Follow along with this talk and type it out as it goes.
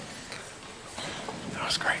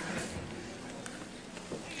was great.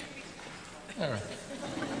 All right.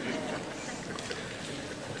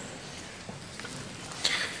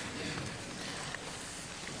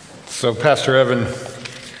 So Pastor Evan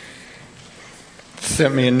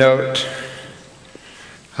sent me a note.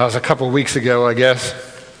 That was a couple of weeks ago, I guess.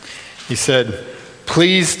 He said,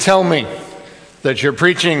 please tell me that you're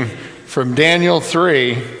preaching from Daniel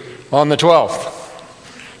 3 on the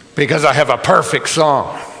 12th, because I have a perfect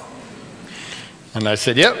song. And I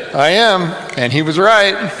said, yep, I am. And he was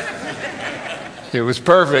right. It was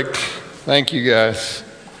perfect. Thank you, guys.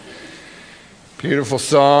 Beautiful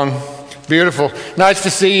song. Beautiful. Nice to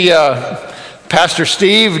see Pastor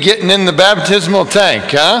Steve getting in the baptismal tank,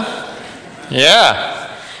 huh? Yeah.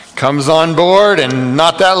 Comes on board, and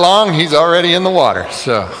not that long, he's already in the water.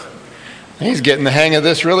 So he's getting the hang of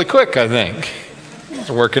this really quick, I think. It's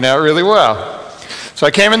working out really well. So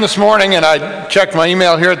I came in this morning, and I checked my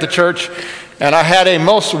email here at the church, and I had a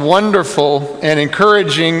most wonderful and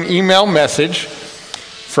encouraging email message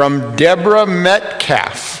from Deborah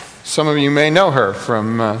Metcalf. Some of you may know her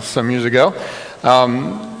from some years ago.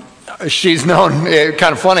 She's known,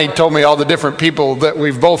 kind of funny, told me all the different people that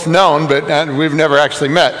we've both known, but we've never actually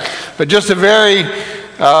met. But just a very,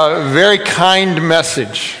 very kind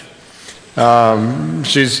message.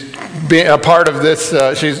 She's been a part of this,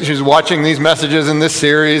 she's watching these messages in this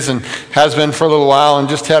series and has been for a little while, and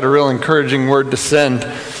just had a real encouraging word to send.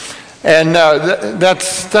 And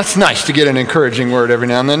that's nice to get an encouraging word every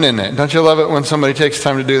now and then, isn't it? Don't you love it when somebody takes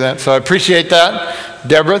time to do that? So I appreciate that.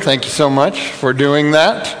 Deborah, thank you so much for doing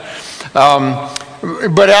that.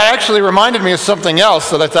 But it actually reminded me of something else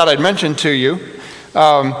that I thought I'd mention to you.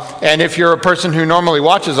 And if you're a person who normally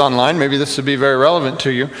watches online, maybe this would be very relevant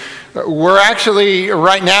to you. We're actually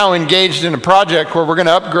right now engaged in a project where we're going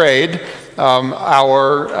to upgrade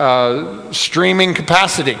our streaming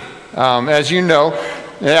capacity. As you know,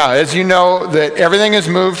 that everything is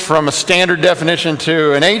moved from a standard definition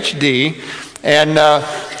to an HD, and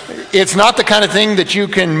it's not the kind of thing that you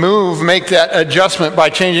can make that adjustment by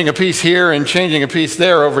changing a piece here and changing a piece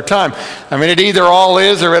there over time. I mean, it either all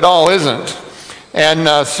is or it all isn't.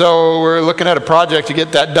 And so we're looking at a project to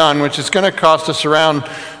get that done, which is going to cost us around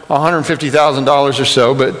 $150,000 or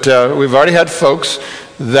so, but we've already had folks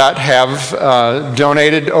that have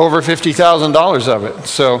donated over $50,000 of it.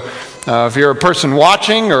 So if you're a person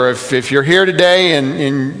watching, or if you're here today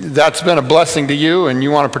and that's been a blessing to you and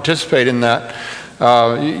you want to participate in that,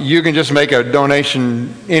 you can just make a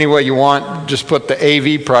donation any way you want. Just put the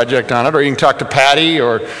AV project on it, or you can talk to Patty,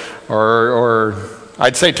 or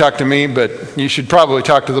I'd say talk to me, but you should probably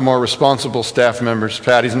talk to the more responsible staff members.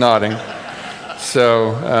 Patty's nodding.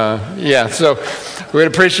 So, so we'd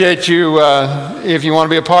appreciate you if you want to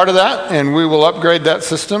be a part of that, and we will upgrade that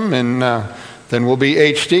system, and then we'll be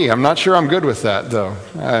HD. I'm not sure I'm good with that, though.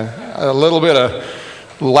 A little bit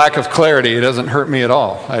of lack of clarity, it doesn't hurt me at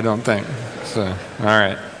all, I don't think. So, all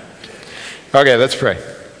right. Okay, let's pray.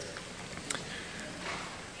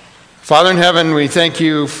 Father in heaven, we thank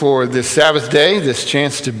you for this Sabbath day, this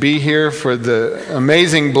chance to be here, for the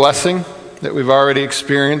amazing blessing that we've already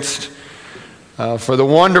experienced, for the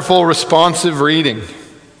wonderful responsive reading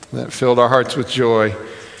that filled our hearts with joy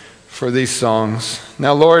for these songs.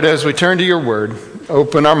 Now, Lord, as we turn to your word,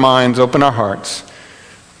 open our minds, open our hearts.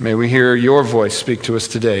 May we hear your voice speak to us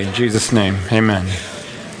today. In Jesus' name, amen.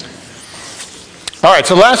 All right,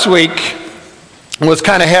 so last week was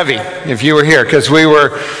kind of heavy, if you were here, because we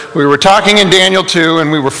were talking in Daniel 2,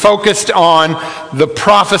 and we were focused on the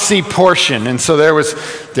prophecy portion. And so there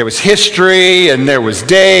was history, and there was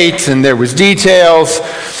dates, and there was details.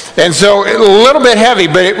 And so a little bit heavy,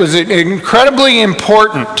 but it was incredibly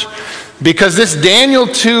important, because this Daniel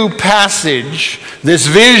 2 passage, this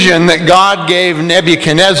vision that God gave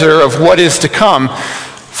Nebuchadnezzar of what is to come,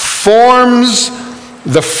 forms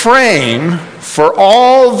the frame for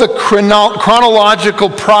all the chronological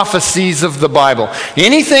prophecies of the Bible.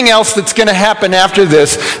 Anything else that's going to happen after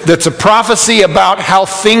this that's a prophecy about how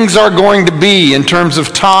things are going to be in terms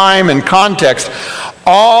of time and context,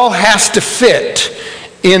 all has to fit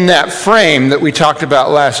in that frame that we talked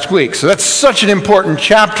about last week. So that's such an important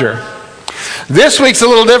chapter. This week's a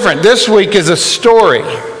little different. This week is a story.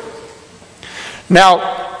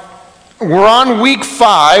 Now, we're on week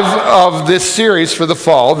 5 of this series for the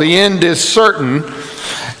fall. The end is certain.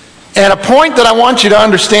 And a point that I want you to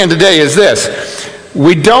understand today is this.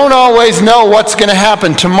 We don't always know what's going to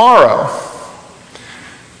happen tomorrow.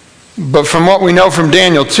 But from what we know from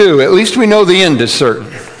Daniel 2, at least we know the end is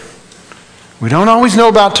certain. We don't always know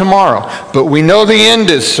about tomorrow, but we know the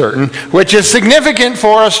end is certain, which is significant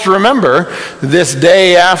for us to remember this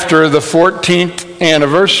day after the 14th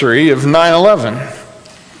anniversary of 9/11.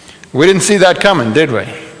 We didn't see that coming, did we?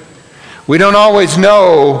 We don't always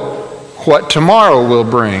know what tomorrow will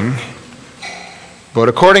bring, but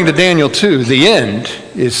according to Daniel 2, the end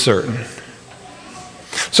is certain.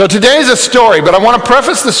 So today's a story, but I want to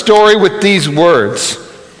preface the story with these words.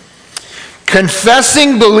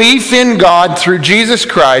 Confessing belief in God through Jesus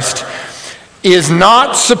Christ is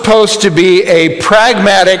not supposed to be a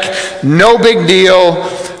pragmatic, no big deal,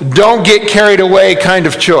 don't get carried away kind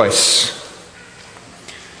of choice.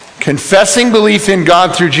 Confessing belief in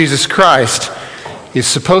God through Jesus Christ is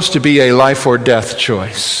supposed to be a life or death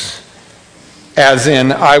choice. As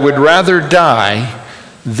in, I would rather die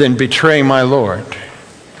than betray my Lord.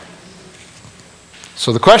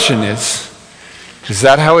 So the question is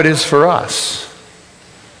that how it is for us?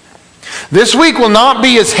 This week will not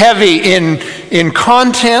be as heavy in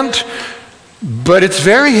content, but it's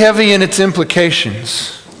very heavy in its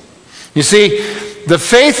implications. You see, the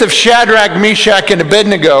faith of Shadrach, Meshach, and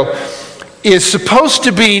Abednego is supposed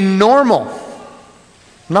to be normal,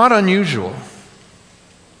 not unusual.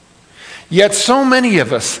 Yet so many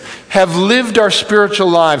of us have lived our spiritual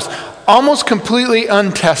lives almost completely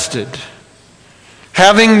untested,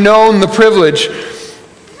 having known the privilege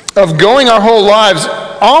of going our whole lives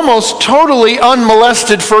almost totally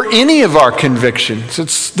unmolested for any of our convictions.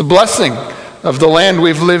 It's the blessing of the land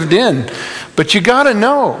we've lived in. But you got to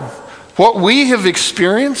know, what we have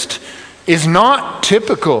experienced is not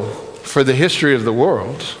typical for the history of the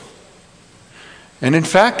world. And in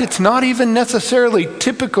fact, it's not even necessarily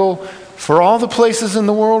typical for all the places in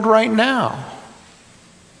the world right now.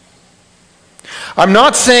 I'm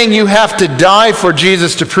not saying you have to die for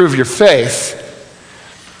Jesus to prove your faith,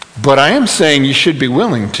 but I am saying you should be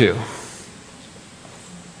willing to.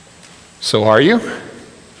 So are you?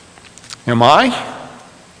 Am I?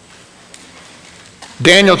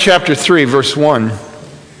 Daniel chapter 3, verse 1.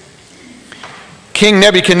 King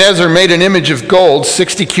Nebuchadnezzar made an image of gold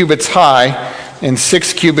 60 cubits high and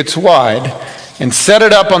 6 cubits wide, and set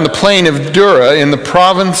it up on the plain of Dura in the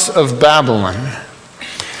province of Babylon.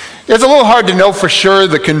 It's a little hard to know for sure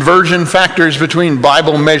the conversion factors between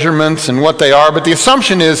Bible measurements and what they are, but the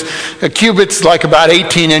assumption is a cubit's like about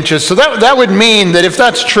 18 inches. So that would mean that if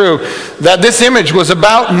that's true, that this image was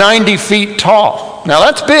about 90 feet tall. Now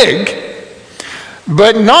that's big,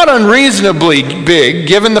 but not unreasonably big,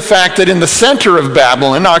 given the fact that in the center of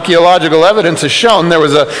Babylon, archaeological evidence has shown there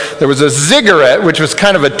was a ziggurat, which was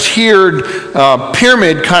kind of a tiered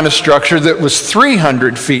pyramid kind of structure that was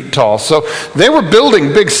 300 feet tall. So they were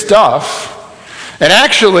building big stuff. And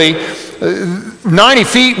actually, 90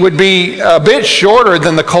 feet would be a bit shorter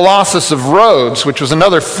than the Colossus of Rhodes, which was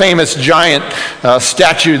another famous giant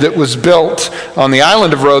statue that was built on the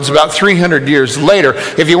island of Rhodes about 300 years later.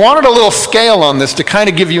 If you wanted a little scale on this to kind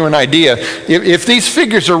of give you an idea, if these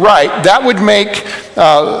figures are right, that would make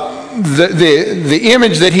the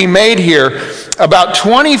image that he made here about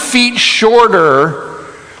 20 feet shorter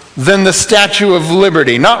than the Statue of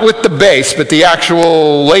Liberty. Not with the base, but the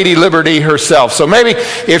actual Lady Liberty herself. So maybe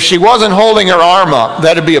if she wasn't holding her arm up,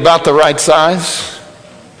 that'd be about the right size.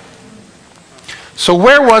 So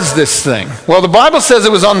where was this thing? Well, the Bible says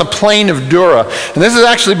it was on the plain of Dura. And this has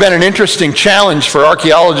actually been an interesting challenge for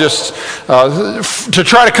archaeologists to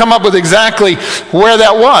try to come up with exactly where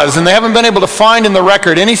that was. And they haven't been able to find in the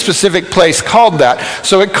record any specific place called that.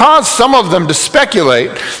 So it caused some of them to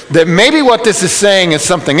speculate that maybe what this is saying is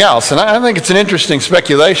something else. And I think it's an interesting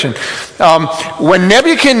speculation. When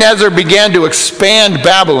Nebuchadnezzar began to expand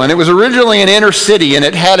Babylon, it was originally an inner city and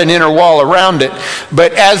it had an inner wall around it.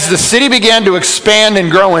 But as the city began to expand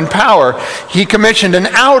and grow in power, he commissioned an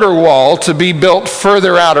outer wall to be built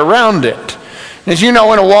further out around it. As you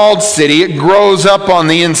know, in a walled city, it grows up on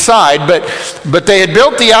the inside, but they had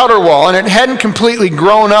built the outer wall, and it hadn't completely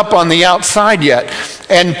grown up on the outside yet.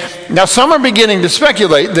 And now some are beginning to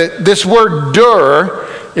speculate that this word dur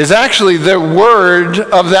is actually the word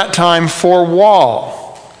of that time for wall.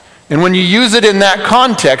 And when you use it in that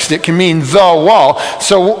context, it can mean the wall.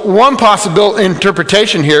 So one possible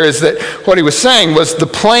interpretation here is that what he was saying was the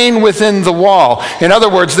plain within the wall. In other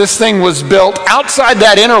words, this thing was built outside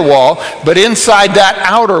that inner wall, but inside that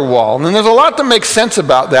outer wall. And there's a lot that makes sense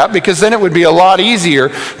about that, because then it would be a lot easier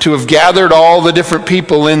to have gathered all the different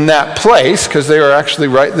people in that place, because they were actually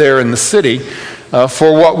right there in the city,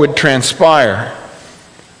 for what would transpire.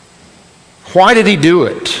 Why did he do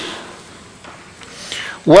it?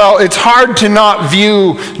 Well, it's hard to not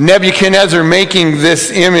view Nebuchadnezzar making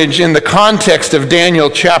this image in the context of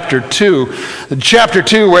Daniel chapter 2. Chapter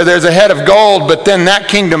 2, where there's a head of gold, but then that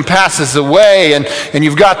kingdom passes away, and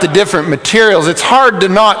you've got the different materials. It's hard to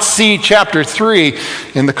not see chapter 3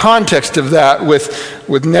 in the context of that,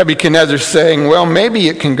 with Nebuchadnezzar saying, well, maybe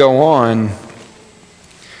it can go on.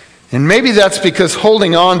 And maybe that's because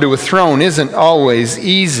holding on to a throne isn't always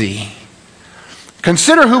easy.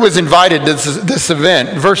 Consider who was invited to this event.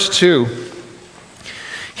 Verse 2.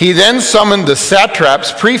 He then summoned the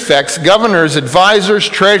satraps, prefects, governors, advisors,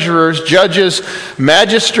 treasurers, judges,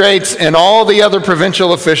 magistrates, and all the other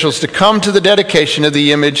provincial officials to come to the dedication of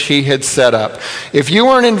the image he had set up. If you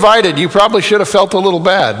weren't invited, you probably should have felt a little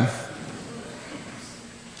bad.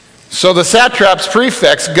 So the satraps,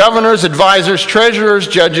 prefects, governors, advisors, treasurers,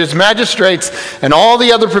 judges, magistrates, and all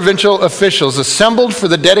the other provincial officials assembled for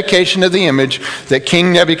the dedication of the image that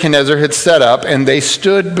King Nebuchadnezzar had set up, and they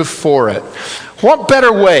stood before it. What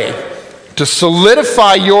better way to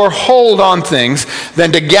solidify your hold on things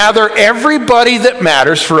than to gather everybody that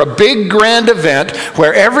matters for a big grand event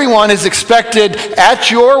where everyone is expected at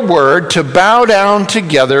your word to bow down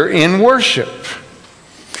together in worship?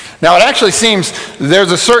 Now, it actually seems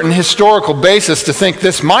there's a certain historical basis to think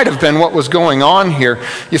this might have been what was going on here.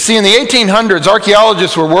 You see, in the 1800s,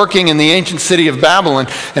 archaeologists were working in the ancient city of Babylon,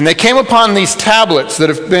 and they came upon these tablets that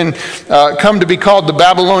have been come to be called the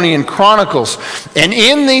Babylonian Chronicles. And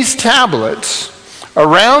in these tablets,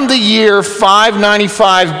 around the year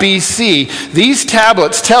 595 BC, these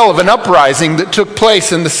tablets tell of an uprising that took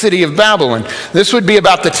place in the city of Babylon. This would be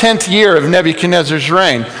about the 10th year of Nebuchadnezzar's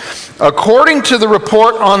reign. According to the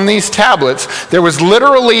report on these tablets, there was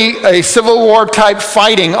literally a civil war type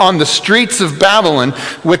fighting on the streets of Babylon,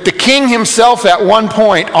 with the king himself at one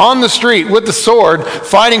point on the street with the sword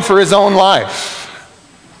fighting for his own life.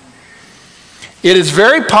 It is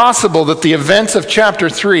very possible that the events of chapter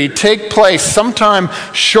 3 take place sometime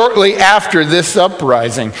shortly after this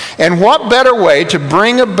uprising. And what better way to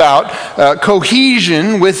bring about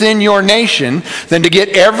cohesion within your nation than to get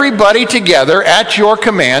everybody together at your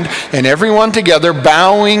command and everyone together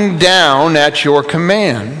bowing down at your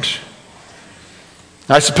command?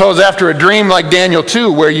 I suppose after a dream like Daniel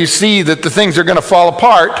 2, where you see that the things are going to fall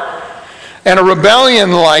apart, and a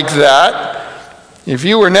rebellion like that, if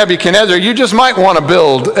you were Nebuchadnezzar, you just might want to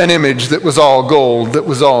build an image that was all gold, that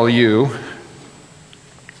was all you.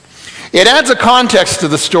 It adds a context to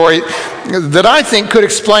the story that I think could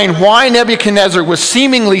explain why Nebuchadnezzar was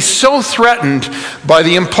seemingly so threatened by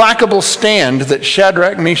the implacable stand that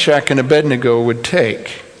Shadrach, Meshach, and Abednego would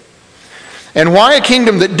take. And why a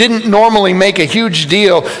kingdom that didn't normally make a huge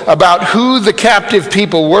deal about who the captive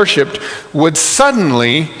people worshipped would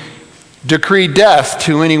suddenly decree death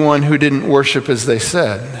to anyone who didn't worship as they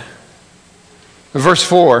said. Verse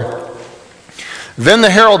 4, then the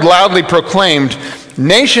herald loudly proclaimed,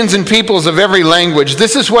 nations and peoples of every language,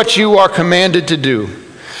 this is what you are commanded to do.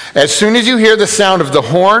 As soon as you hear the sound of the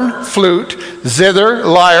horn, flute, zither,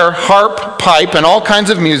 lyre, harp, pipe, and all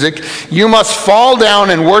kinds of music, you must fall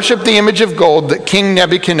down and worship the image of gold that King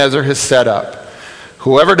Nebuchadnezzar has set up.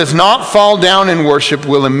 Whoever does not fall down and worship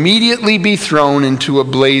will immediately be thrown into a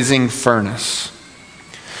blazing furnace.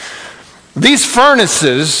 These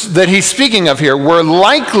furnaces that he's speaking of here were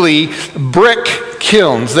likely brick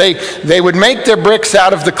kilns. They would make their bricks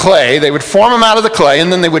out of the clay. They would form them out of the clay,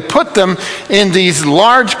 and then they would put them in these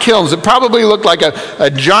large kilns that probably looked like a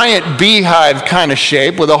giant beehive kind of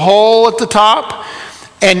shape with a hole at the top.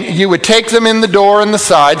 And you would take them in the door and the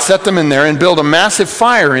side, set them in there, and build a massive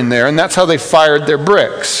fire in there, and that's how they fired their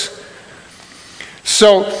bricks.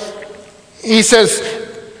 So he says,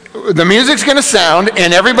 the music's going to sound,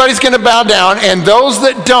 and everybody's going to bow down, and those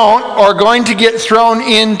that don't are going to get thrown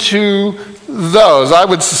into those. I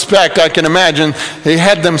would suspect, I can imagine, they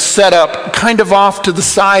had them set up kind of off to the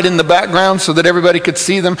side in the background so that everybody could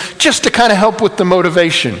see them, just to kind of help with the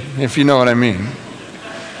motivation, if you know what I mean.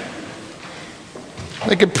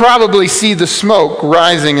 They could probably see the smoke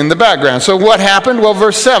rising in the background. So what happened? Well,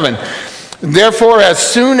 verse 7. Therefore, as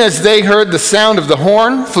soon as they heard the sound of the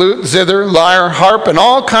horn, flute, zither, lyre, harp, and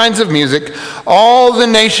all kinds of music, all the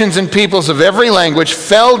nations and peoples of every language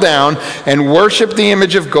fell down and worshiped the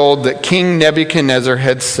image of gold that King Nebuchadnezzar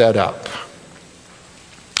had set up.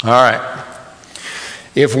 All right.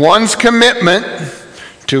 If one's commitment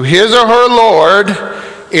to his or her Lord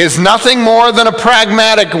is nothing more than a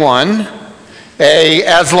pragmatic one,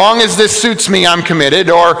 as long as this suits me, I'm committed,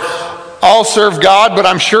 or I'll serve God, but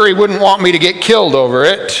I'm sure he wouldn't want me to get killed over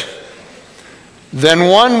it, then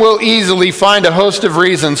one will easily find a host of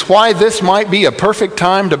reasons why this might be a perfect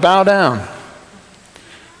time to bow down.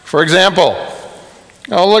 For example,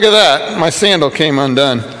 Oh, look at that. My sandal came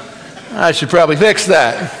undone. I should probably fix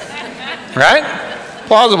that. Right?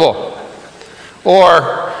 Plausible.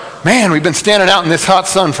 Or, man, we've been standing out in this hot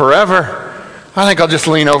sun forever. I think I'll just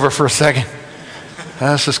lean over for a second.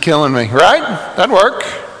 This is killing me. Right? That'd work.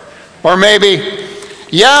 Or maybe,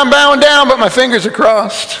 yeah, I'm bowing down, but my fingers are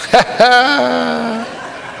crossed.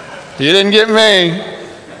 You didn't get me.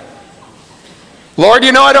 Lord,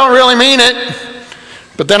 you know I don't really mean it.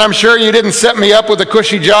 But then I'm sure you didn't set me up with a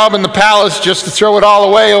cushy job in the palace just to throw it all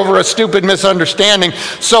away over a stupid misunderstanding.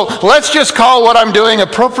 So let's just call what I'm doing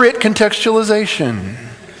appropriate contextualization.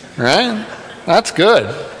 Right? That's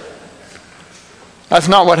good. That's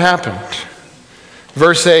not what happened.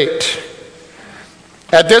 Verse 8.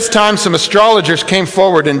 At this time, some astrologers came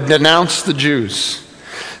forward and denounced the Jews.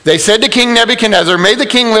 They said to King Nebuchadnezzar, "May the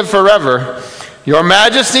king live forever. Your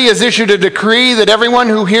Majesty has issued a decree that everyone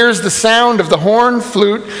who hears the sound of the horn,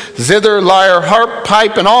 flute, zither, lyre, harp,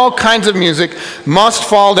 pipe, and all kinds of music must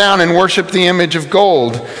fall down and worship the image of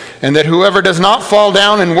gold, and that whoever does not fall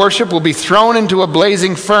down and worship will be thrown into a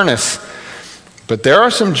blazing furnace. But there are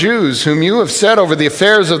some Jews whom you have set over the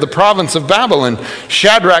affairs of the province of Babylon,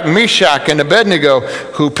 Shadrach, Meshach, and Abednego,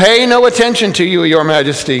 who pay no attention to you, your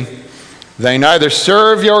Majesty. They neither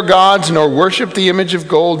serve your gods nor worship the image of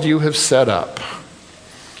gold you have set up."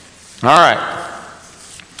 All right.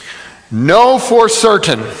 Know for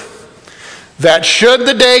certain that should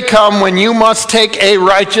the day come when you must take a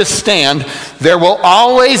righteous stand, there will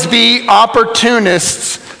always be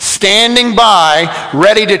opportunists standing by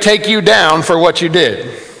ready to take you down for what you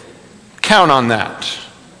did. Count on that.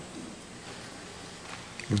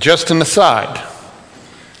 Just an aside.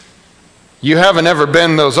 You haven't ever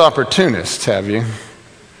been those opportunists, have you?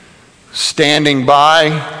 Standing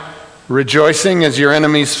by, rejoicing as your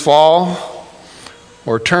enemies fall,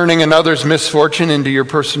 or turning another's misfortune into your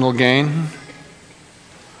personal gain?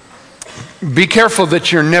 Be careful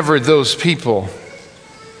that you're never those people.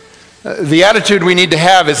 The attitude we need to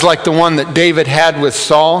have is like the one that David had with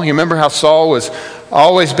Saul. You remember how Saul was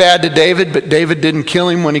always bad to David, but David didn't kill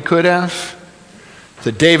him when he could have?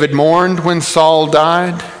 That David mourned when Saul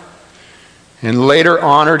died, and later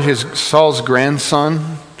honored Saul's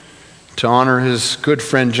grandson to honor his good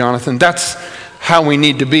friend Jonathan. That's how we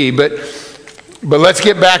need to be. But let's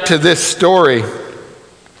get back to this story.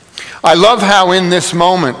 I love how in this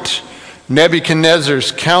moment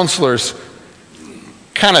Nebuchadnezzar's counselors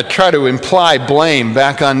kind of try to imply blame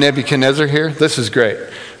back on Nebuchadnezzar here. This is great.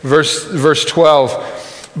 Verse 12.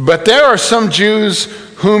 "But there are some Jews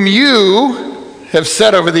whom you have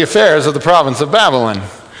set over the affairs of the province of Babylon."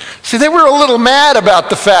 See, they were a little mad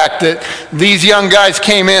about the fact that these young guys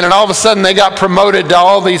came in and all of a sudden they got promoted to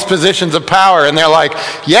all these positions of power. And they're like,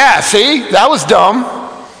 yeah, see, that was dumb.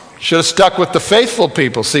 Should have stuck with the faithful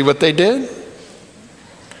people. See what they did?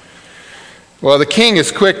 Well, the king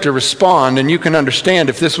is quick to respond, and you can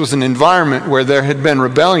understand if this was an environment where there had been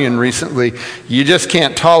rebellion recently, you just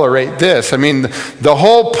can't tolerate this. I mean, the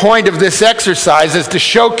whole point of this exercise is to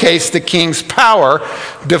showcase the king's power.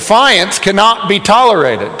 Defiance cannot be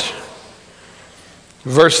tolerated.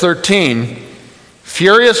 Verse 13,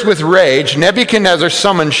 "Furious with rage, Nebuchadnezzar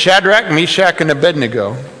summoned Shadrach, Meshach, and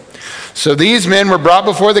Abednego. So these men were brought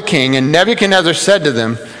before the king, and Nebuchadnezzar said to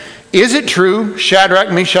them, 'Is it true,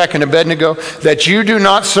 Shadrach, Meshach, and Abednego, that you do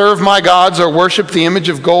not serve my gods or worship the image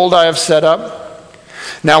of gold I have set up?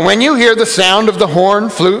 Now when you hear the sound of the horn,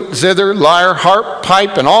 flute, zither, lyre, harp,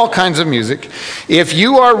 pipe, and all kinds of music, if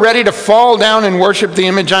you are ready to fall down and worship the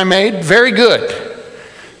image I made, very good.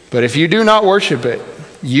 But if you do not worship it,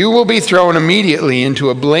 you will be thrown immediately into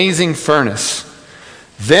a blazing furnace.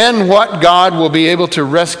 Then what God will be able to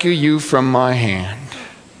rescue you from my hand?'"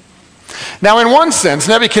 Now, in one sense,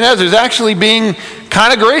 Nebuchadnezzar is actually being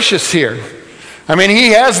kind of gracious here. I mean, he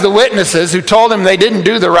has the witnesses who told him they didn't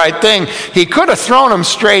do the right thing. He could have thrown them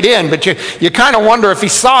straight in, but you kind of wonder if he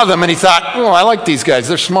saw them and he thought, oh, I like these guys.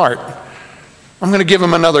 They're smart. I'm going to give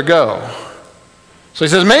them another go. So he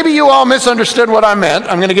says, maybe you all misunderstood what I meant.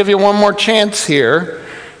 I'm going to give you one more chance here.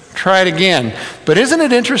 Try it again. But isn't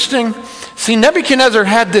it interesting? See, Nebuchadnezzar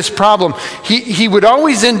had this problem. He would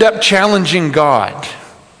always end up challenging God.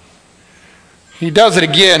 He does it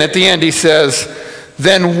again. At the end he says,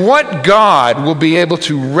 "Then what God will be able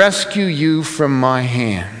to rescue you from my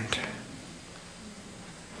hand?"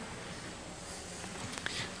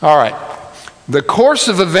 All right. The course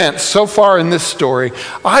of events so far in this story,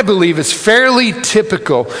 I believe, is fairly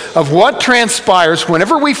typical of what transpires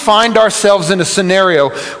whenever we find ourselves in a scenario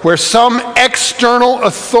where some external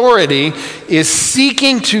authority is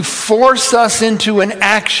seeking to force us into an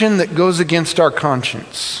action that goes against our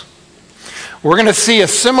conscience. We're going to see a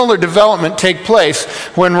similar development take place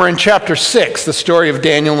when we're in chapter 6, the story of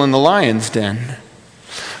Daniel in the lion's den.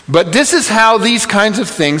 But this is how these kinds of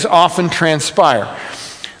things often transpire.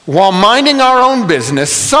 While minding our own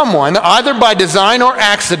business, someone, either by design or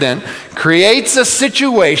accident, creates a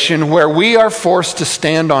situation where we are forced to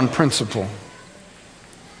stand on principle.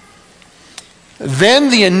 Then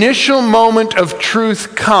the initial moment of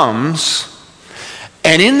truth comes,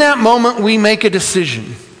 and in that moment we make a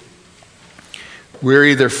decision. We're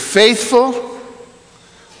either faithful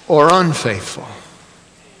or unfaithful.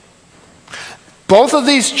 Both of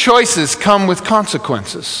these choices come with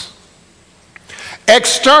consequences.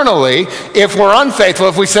 Externally, if we're unfaithful,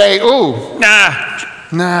 if we say, ooh, nah,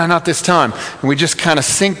 not this time, and we just kind of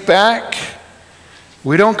sink back,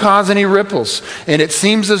 we don't cause any ripples, and it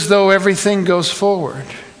seems as though everything goes forward.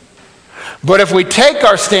 But if we take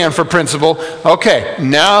our stand for principle, okay,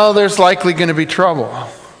 now there's likely going to be trouble.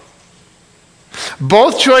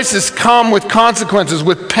 Both choices come with consequences,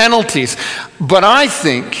 with penalties, but I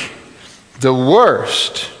think the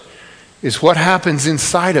worst is what happens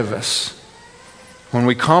inside of us when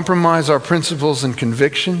we compromise our principles and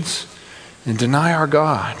convictions and deny our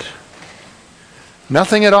God.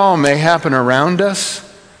 Nothing at all may happen around us,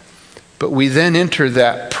 but we then enter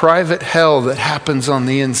that private hell that happens on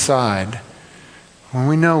the inside when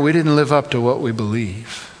we know we didn't live up to what we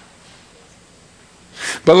believe.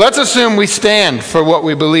 But let's assume we stand for what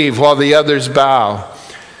we believe while the others bow.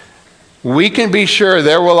 We can be sure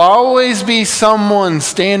there will always be someone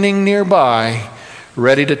standing nearby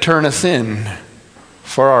ready to turn us in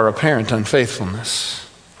for our apparent unfaithfulness.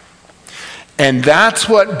 And that's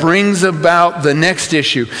what brings about the next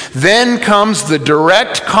issue. Then comes the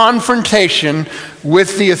direct confrontation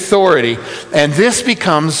with the authority. And this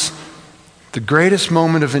becomes the greatest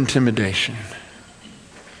moment of intimidation.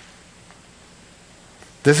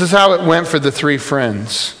 This is how it went for the three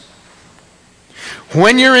friends.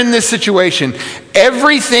 When you're in this situation,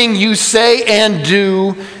 everything you say and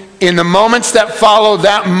do in the moments that follow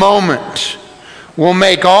that moment will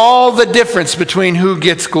make all the difference between who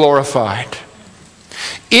gets glorified.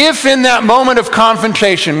 If in that moment of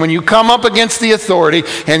confrontation, when you come up against the authority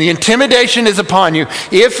and the intimidation is upon you,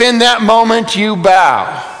 if in that moment you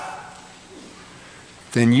bow,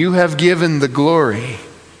 then you have given the glory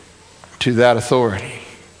to that authority.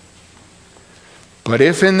 But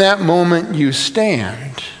if in that moment you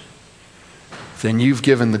stand, then you've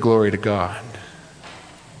given the glory to God.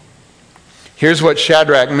 Here's what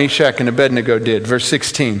Shadrach, Meshach, and Abednego did. Verse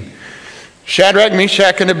 16. Shadrach,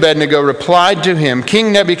 Meshach, and Abednego replied to him,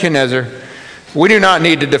 King Nebuchadnezzar, we do not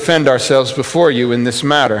need to defend ourselves before you in this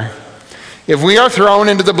matter. If we are thrown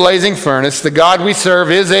into the blazing furnace, the God we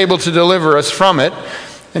serve is able to deliver us from it,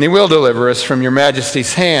 and he will deliver us from your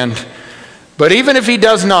majesty's hand. But even if he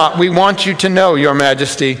does not, we want you to know, your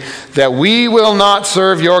majesty, that we will not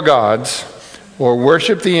serve your gods or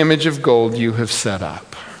worship the image of gold you have set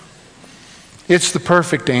up. It's the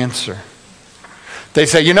perfect answer. They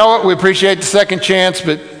say, you know what, we appreciate the second chance,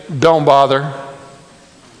 but don't bother.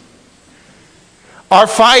 Our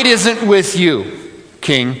fight isn't with you,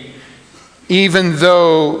 King, even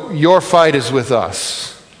though your fight is with us.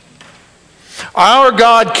 Our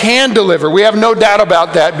God can deliver. We have no doubt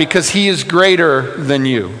about that because he is greater than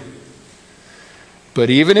you. But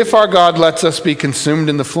even if our God lets us be consumed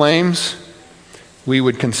in the flames, we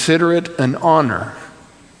would consider it an honor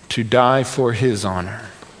to die for his honor.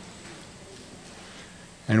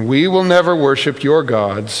 And we will never worship your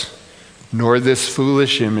gods, nor this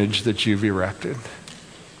foolish image that you've erected.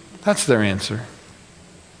 That's their answer.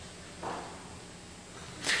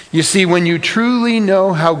 You see, when you truly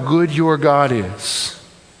know how good your God is,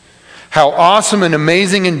 how awesome and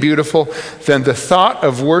amazing and beautiful, then the thought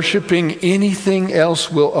of worshiping anything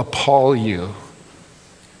else will appall you.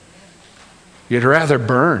 You'd rather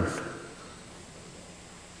burn.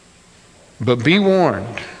 But be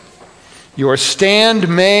warned, your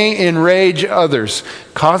stand may enrage others,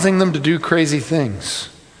 causing them to do crazy things.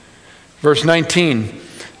 Verse 19.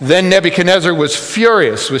 Then Nebuchadnezzar was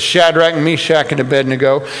furious with Shadrach, Meshach, and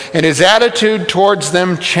Abednego, and his attitude towards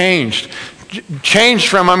them changed. Changed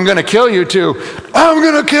from, I'm going to kill you, to, I'm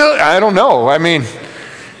going to kill you. I don't know. I mean,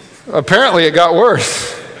 apparently it got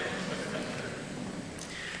worse.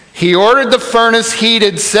 He ordered the furnace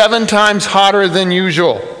heated 7 times hotter than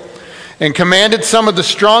usual, and commanded some of the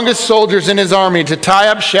strongest soldiers in his army to tie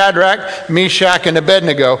up Shadrach, Meshach, and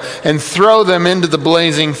Abednego and throw them into the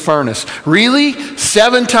blazing furnace. Really?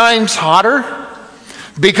 7 times hotter?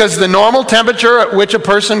 Because the normal temperature at which a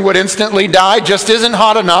person would instantly die just isn't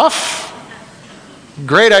hot enough?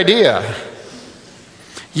 Great idea.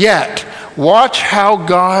 Yet, watch how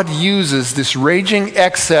God uses this raging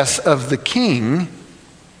excess of the king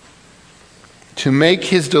to make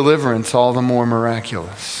his deliverance all the more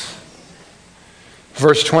miraculous.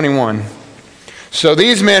 Verse 21. So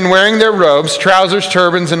these men, wearing their robes, trousers,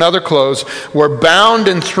 turbans, and other clothes, were bound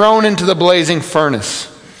and thrown into the blazing furnace.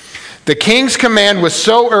 The king's command was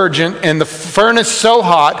so urgent and the furnace so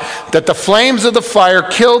hot that the flames of the fire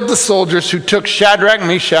killed the soldiers who took Shadrach,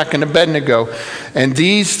 Meshach, and Abednego. And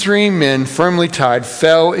these 3 men, firmly tied,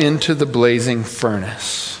 fell into the blazing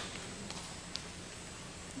furnace.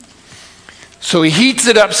 So he heats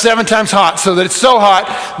it up 7 times hot so that it's so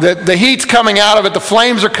hot that the heat's coming out of it, the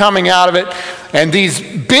flames are coming out of it, and these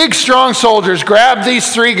big, strong soldiers grab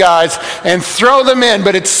these 3 guys and throw them in,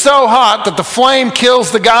 but it's so hot that the flame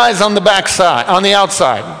kills the guys on the backside, on the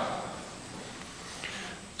outside.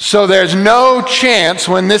 So there's no chance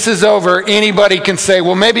when this is over anybody can say,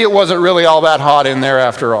 well, maybe it wasn't really all that hot in there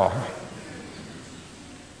after all.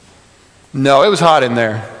 No, it was hot in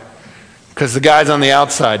there because the guys on the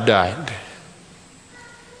outside died.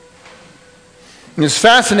 And it's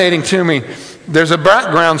fascinating to me. There's a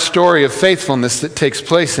background story of faithfulness that takes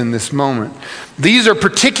place in this moment. These are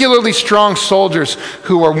particularly strong soldiers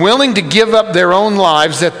who are willing to give up their own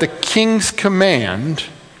lives at the king's command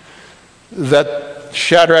that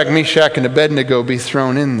Shadrach, Meshach, and Abednego be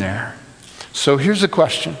thrown in there. So here's the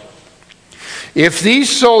question. If these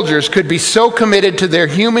soldiers could be so committed to their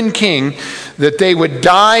human king that they would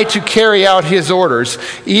die to carry out his orders,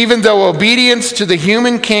 even though obedience to the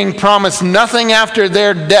human king promised nothing after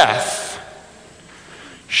their death,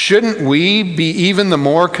 shouldn't we be even the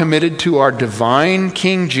more committed to our divine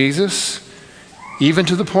King Jesus, even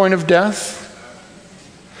to the point of death?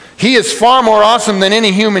 He is far more awesome than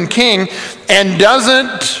any human king, and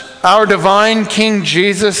doesn't our divine King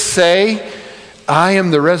Jesus say, I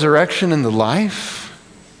am the resurrection and the life?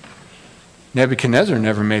 Nebuchadnezzar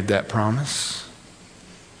never made that promise.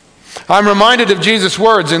 I'm reminded of Jesus'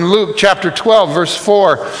 words in Luke chapter 12, verse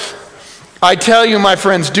 4. I tell you, my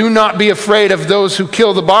friends, do not be afraid of those who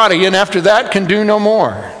kill the body, and after that can do no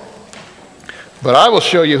more. But I will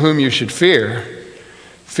show you whom you should fear.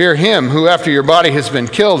 Fear him who, after your body has been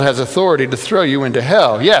killed, has authority to throw you into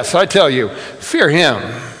hell. Yes, I tell you, fear him.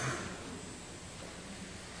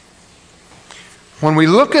 When we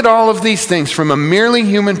look at all of these things from a merely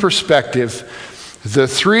human perspective, the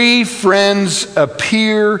 3 friends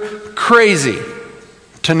appear crazy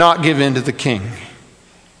to not give in to the king.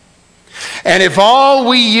 And if all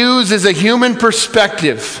we use is a human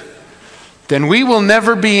perspective, then we will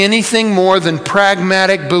never be anything more than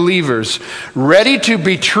pragmatic believers, ready to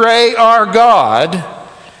betray our God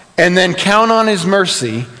and then count on his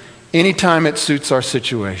mercy anytime it suits our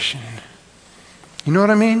situation. You know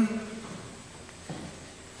what I mean?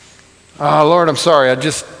 Oh, Lord, I'm sorry. I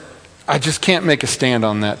just can't make a stand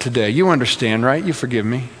on that today. You understand, right? You forgive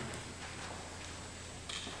me.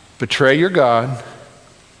 Betray your God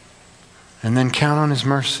and then count on his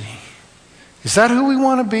mercy. Is that who we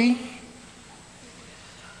want to be?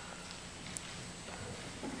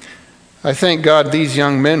 I thank God these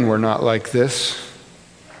young men were not like this.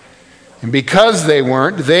 And because they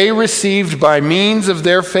weren't, they received by means of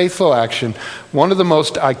their faithful action one of the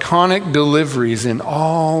most iconic deliveries in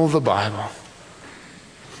all the Bible.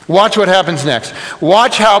 Watch what happens next.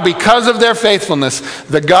 Watch how, because of their faithfulness,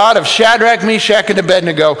 the God of Shadrach, Meshach, and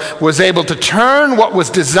Abednego was able to turn what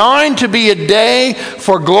was designed to be a day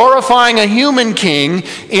for glorifying a human king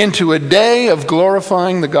into a day of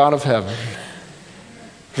glorifying the God of heaven.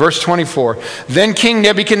 Verse 24, then King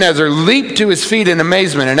Nebuchadnezzar leaped to his feet in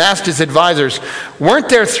amazement and asked his advisors, weren't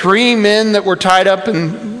there 3 men that we tied up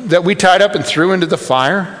and threw into the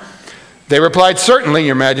fire? They replied, certainly,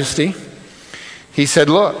 your majesty. He said,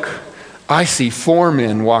 look, I see 4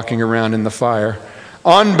 men walking around in the fire,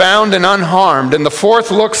 unbound and unharmed, and the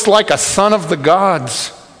 4th looks like a son of the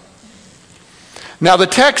gods. Now the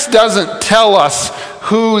text doesn't tell us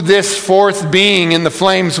who this 4th being in the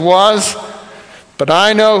flames was, but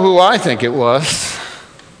I know who I think it was.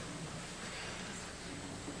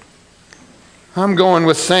 I'm going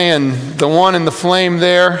with saying the one in the flame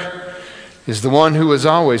there is the one who has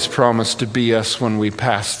always promised to be us when we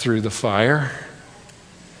pass through the fire.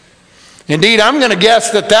 Indeed, I'm going to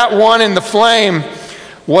guess that that one in the flame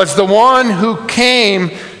was the one who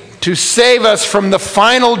came to save us from the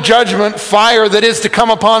final judgment fire that is to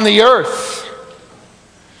come upon the earth.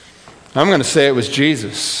 I'm going to say it was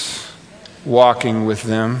Jesus walking with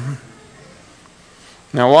them.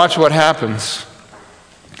 Now watch what happens.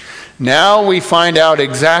 Now we find out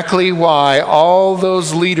exactly why all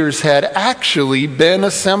those leaders had actually been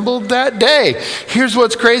assembled that day. Here's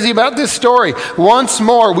what's crazy about this story. Once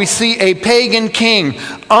more, we see a pagan king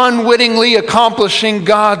unwittingly accomplishing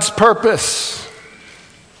God's purpose.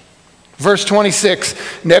 Verse 26,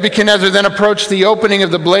 Nebuchadnezzar then approached the opening of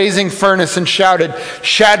the blazing furnace and shouted,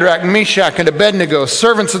 "Shadrach, Meshach, and Abednego,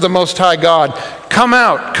 servants of the Most High God, come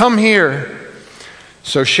out, come here."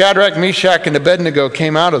 So Shadrach, Meshach, and Abednego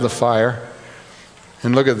came out of the fire.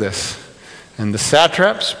 And look at this. And the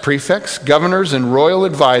satraps, prefects, governors, and royal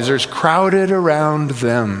advisors crowded around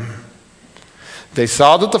them. They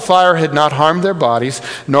saw that the fire had not harmed their bodies,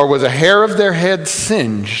 nor was a hair of their head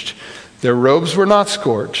singed. Their robes were not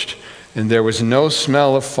scorched, and there was no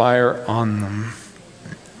smell of fire on them.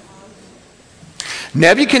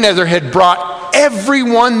 Nebuchadnezzar had brought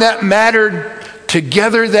everyone that mattered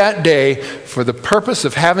together that day for the purpose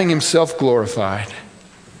of having himself glorified.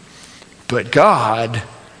 But God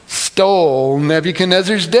stole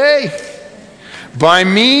Nebuchadnezzar's day by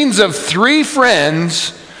means of 3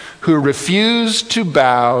 friends who refused to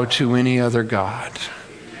bow to any other god.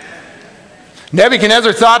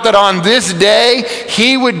 Nebuchadnezzar thought that on this day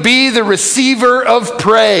he would be the receiver of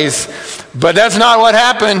praise. But that's not what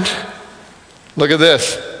happened. Look at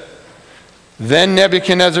this. Then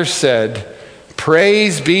Nebuchadnezzar said,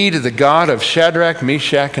 "Praise be to the God of Shadrach,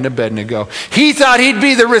 Meshach, and Abednego." He thought he'd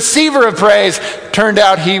be the receiver of praise. Turned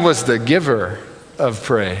out he was the giver of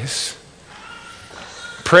praise.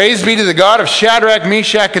 Praise be to the God of Shadrach,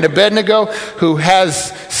 Meshach, and Abednego, who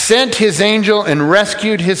has sent his angel and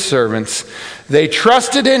rescued his servants. They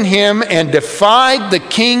trusted in him and defied the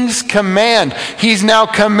king's command. He's now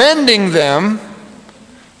commending them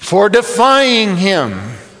for defying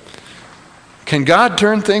him. Can God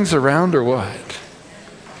turn things around or what?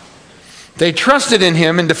 They trusted in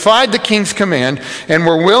him and defied the king's command and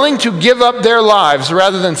were willing to give up their lives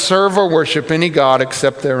rather than serve or worship any god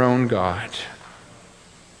except their own God.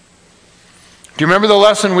 Do you remember the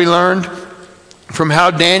lesson we learned from how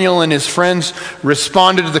Daniel and his friends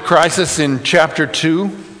responded to the crisis in chapter 2?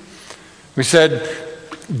 We said,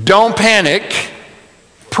 don't panic,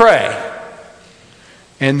 pray,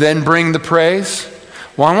 and then bring the praise.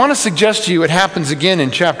 Well, I want to suggest to you it happens again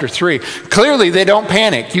in chapter 3. Clearly, they don't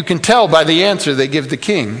panic. You can tell by the answer they give the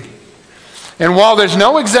king. And while there's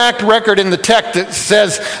no exact record in the text that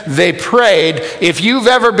says they prayed, if you've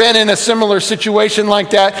ever been in a similar situation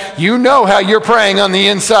like that, you know how you're praying on the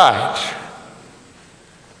inside.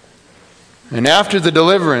 And after the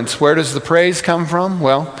deliverance, where does the praise come from?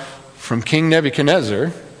 Well, from King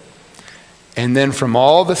Nebuchadnezzar, and then from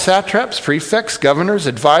all the satraps, prefects, governors,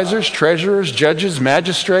 advisors, treasurers, judges,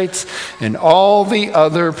 magistrates, and all the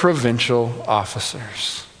other provincial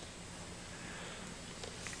officers.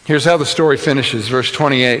 Here's how the story finishes, verse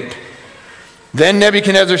 28. Then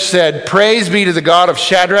Nebuchadnezzar said, "Praise be to the God of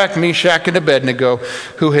Shadrach, Meshach, and Abednego,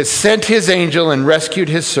 who has sent his angel and rescued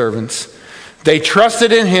his servants. They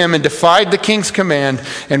trusted in him and defied the king's command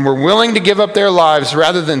and were willing to give up their lives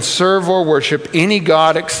rather than serve or worship any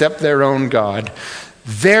god except their own God.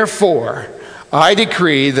 Therefore, I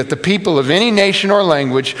decree that the people of any nation or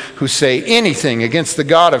language who say anything against the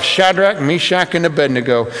God of Shadrach, Meshach, and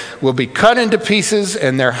Abednego will be cut into pieces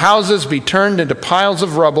and their houses be turned into piles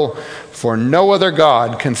of rubble, for no other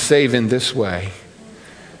God can save in this way."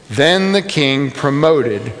 Then the king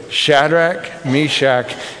promoted Shadrach,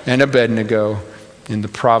 Meshach, and Abednego in the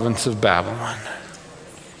province of Babylon.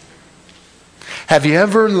 Have you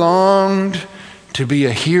ever longed to be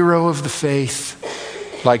a hero of the faith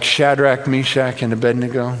like Shadrach, Meshach, and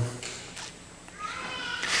Abednego?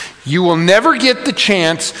 You will never get the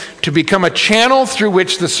chance to become a channel through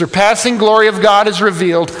which the surpassing glory of God is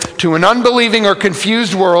revealed to an unbelieving or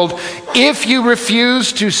confused world if you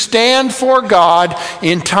refuse to stand for God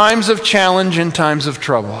in times of challenge and times of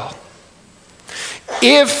trouble.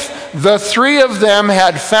 If the 3 of them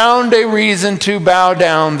had found a reason to bow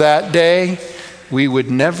down that day, we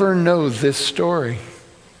would never know this story.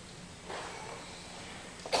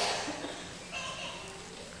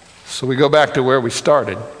 So we go back to where we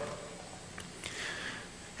started.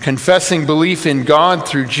 Confessing belief in God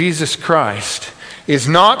through Jesus Christ is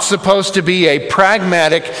not supposed to be a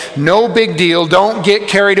pragmatic, no big deal, don't get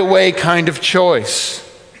carried away kind of choice.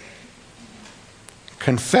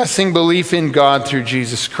 Confessing belief in God through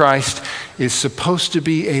Jesus Christ is supposed to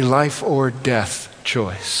be a life or death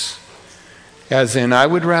choice. As in, I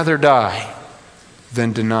would rather die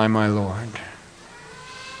than deny my Lord.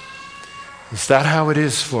 Is that how it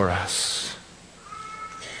is for us?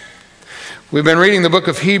 We've been reading the book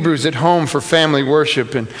of Hebrews at home for family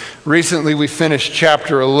worship, and recently we finished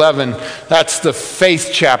chapter 11. That's the faith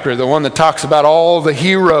chapter, the one that talks about all the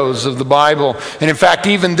heroes of the Bible. And in fact,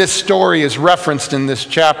 even this story is referenced in this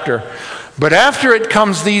chapter. But after it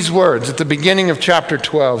comes these words at the beginning of chapter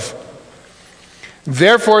 12.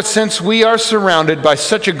 Therefore, since we are surrounded by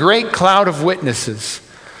such a great cloud of witnesses,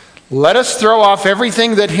 let us throw off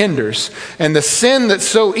everything that hinders and the sin that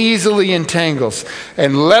so easily entangles,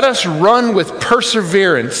 and let us run with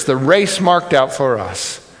perseverance the race marked out for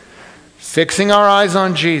us, fixing our eyes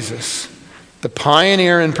on Jesus, the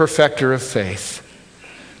pioneer and perfecter of faith.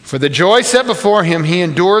 For the joy set before him, he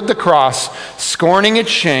endured the cross, scorning its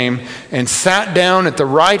shame, and sat down at the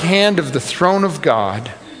right hand of the throne of God.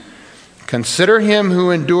 Consider him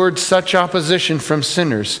who endured such opposition from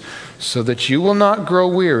sinners, so that you will not grow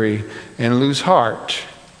weary and lose heart.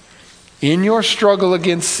 In your struggle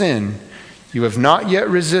against sin, you have not yet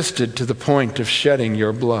resisted to the point of shedding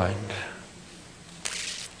your blood.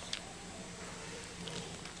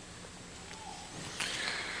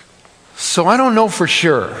 So I don't know for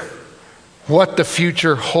sure what the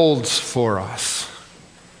future holds for us.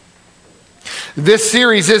 This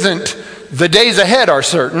series isn't "The days ahead are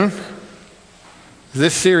certain."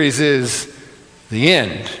 This series is "The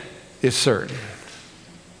end is certain."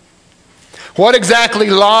 What exactly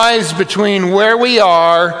lies between where we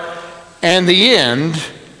are and the end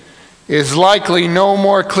is likely no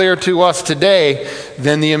more clear to us today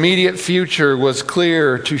than the immediate future was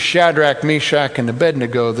clear to Shadrach, Meshach, and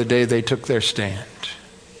Abednego the day they took their stand.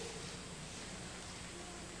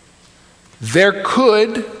 There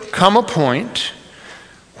could come a point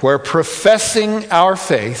where professing our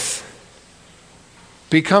faith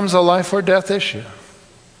becomes a life or death issue.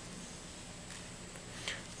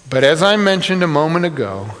 But as I mentioned a moment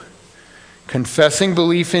ago, confessing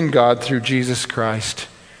belief in God through Jesus Christ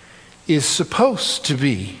is supposed to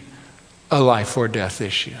be a life or death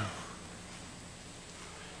issue.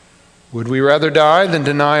 Would we rather die than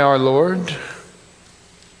deny our Lord?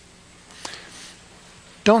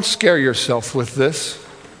 Don't scare yourself with this.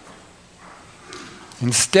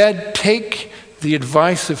 Instead, take the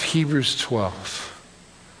advice of Hebrews 12.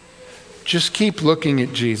 Just keep looking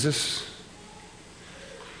at Jesus,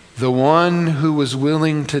 the one who was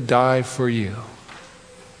willing to die for you,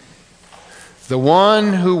 the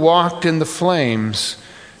one who walked in the flames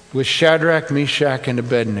with Shadrach, Meshach, and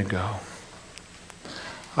Abednego.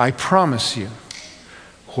 I promise you,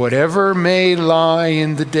 whatever may lie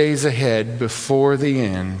in the days ahead before the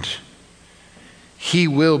end, he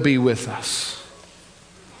will be with us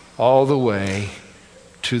all the way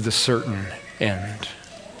to the certain end.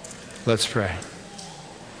 Let's pray.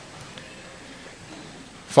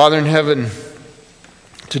 Father in heaven,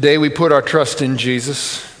 today we put our trust in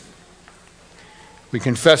Jesus. We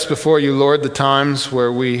confess before you, Lord, the times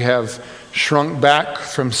where we have shrunk back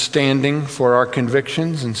from standing for our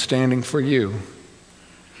convictions and standing for you.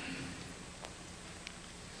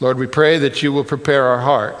 Lord, we pray that you will prepare our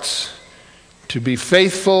hearts to be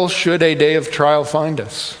faithful should a day of trial find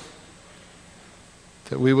us,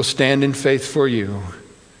 that we will stand in faith for you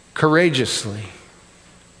courageously,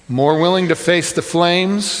 more willing to face the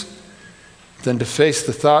flames than to face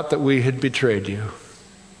the thought that we had betrayed you.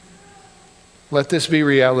 Let this be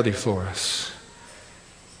reality for us.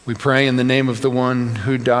 We pray in the name of the one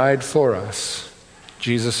who died for us,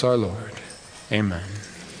 Jesus our Lord. Amen.